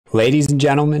Ladies and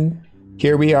gentlemen,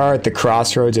 here we are at the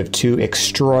crossroads of two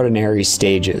extraordinary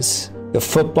stages, the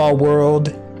football world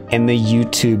and the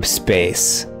YouTube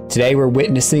space. Today we're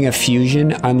witnessing a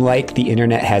fusion unlike the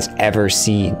internet has ever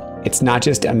seen. It's not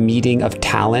just a meeting of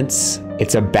talents,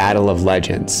 it's a battle of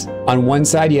legends. On one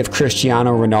side you have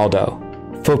Cristiano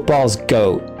Ronaldo, football's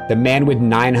GOAT, the man with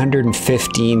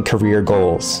 915 career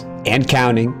goals, and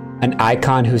counting, an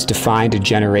icon who's defined a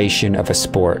generation of a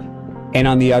sport. And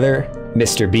on the other,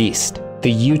 MrBeast,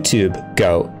 the YouTube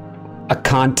GOAT, a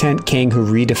content king who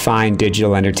redefined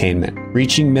digital entertainment,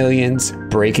 reaching millions,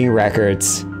 breaking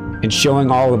records, and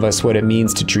showing all of us what it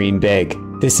means to dream big.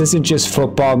 This isn't just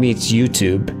football meets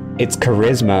YouTube, it's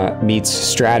charisma meets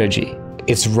strategy.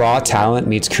 It's raw talent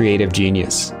meets creative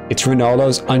genius. It's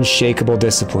Ronaldo's unshakable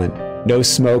discipline. No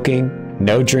smoking,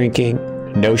 no drinking,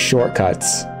 no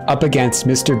shortcuts. Up against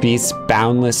MrBeast's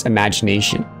boundless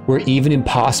imagination, where even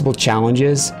impossible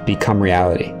challenges become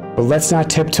reality. But let's not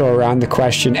tiptoe around the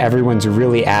question everyone's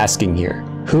really asking here.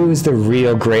 Who is the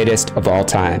real greatest of all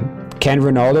time? Can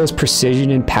Ronaldo's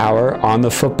precision and power on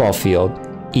the football field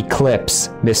eclipse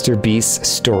MrBeast's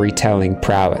storytelling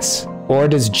prowess? Or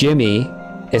does Jimmy,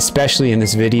 especially in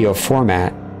this video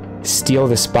format, steal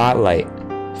the spotlight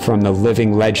from the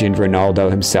living legend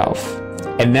Ronaldo himself?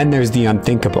 And then there's the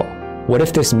unthinkable. What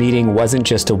if this meeting wasn't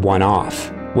just a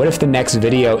one-off? What if the next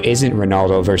video isn't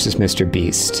Ronaldo versus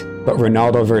MrBeast, but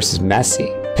Ronaldo versus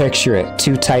Messi? Picture it,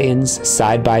 two titans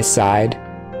side by side,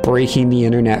 breaking the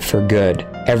internet for good.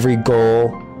 Every goal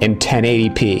in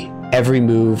 1080p, every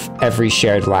move, every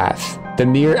shared laugh. The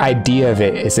mere idea of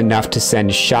it is enough to send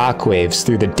shockwaves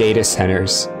through the data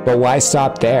centers. But why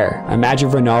stop there? Imagine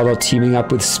Ronaldo teaming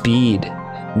up with Speed,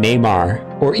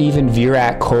 Neymar, or even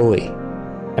Virat Kohli.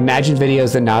 Imagine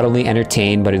videos that not only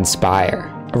entertain but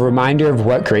inspire. A reminder of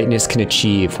what greatness can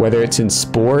achieve, whether it's in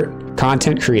sport,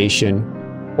 content creation,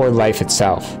 or life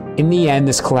itself. In the end,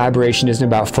 this collaboration isn't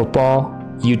about football,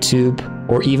 YouTube,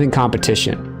 or even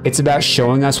competition. It's about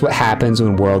showing us what happens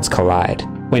when worlds collide,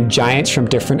 when giants from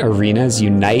different arenas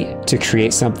unite to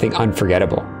create something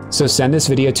unforgettable. So send this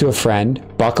video to a friend,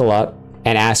 buckle up,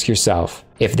 and ask yourself,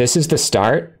 if this is the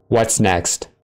start, what's next?